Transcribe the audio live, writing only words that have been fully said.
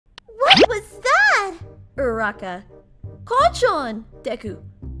What's that? Uraraka. Kachan! Deku.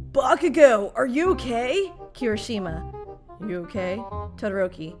 Bakugou, are you okay? Kirishima. You okay?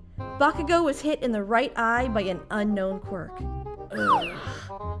 Todoroki. Bakugou was hit in the right eye by an unknown quirk.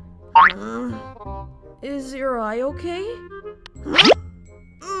 Is your eye okay?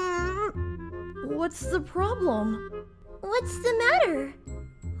 What's the problem? What's the matter?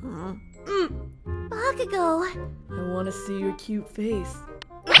 Bakugou. I want to see your cute face.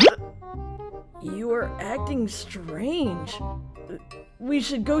 You are acting strange. We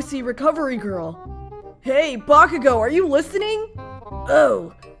should go see Recovery Girl. Hey, Bakugou, are you listening?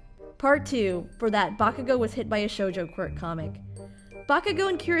 Oh. Part 2. For that, Bakugou was hit by a Shoujo Quirk comic. Bakugou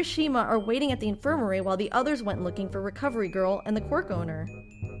and Kirishima are waiting at the infirmary while the others went looking for Recovery Girl and the quirk owner.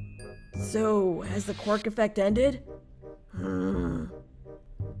 So, has the quirk effect ended?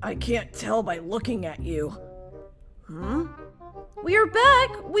 I can't tell by looking at you. We are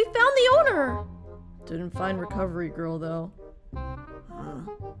back! We found the owner! Didn't find Recovery Girl, though.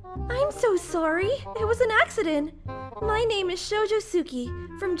 I'm so sorry. It was an accident. My name is Shoujo Suki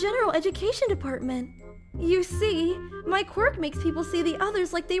from General Education Department. You see, my quirk makes people see the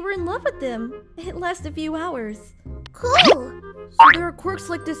others like they were in love with them. It lasts a few hours. Cool. So there are quirks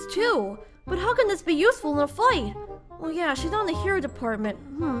like this too. But how can this be useful in a fight? Well, yeah, she's on the hero department.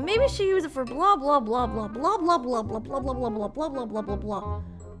 Maybe she used it for blah blah blah blah blah blah blah blah blah blah blah blah blah blah blah blah blah.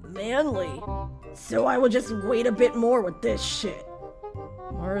 Manly. So I will just wait a bit more with this shit.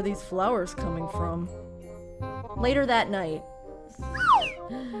 Where are these flowers coming from? Later that night.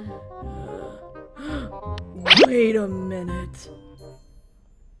 Wait a minute.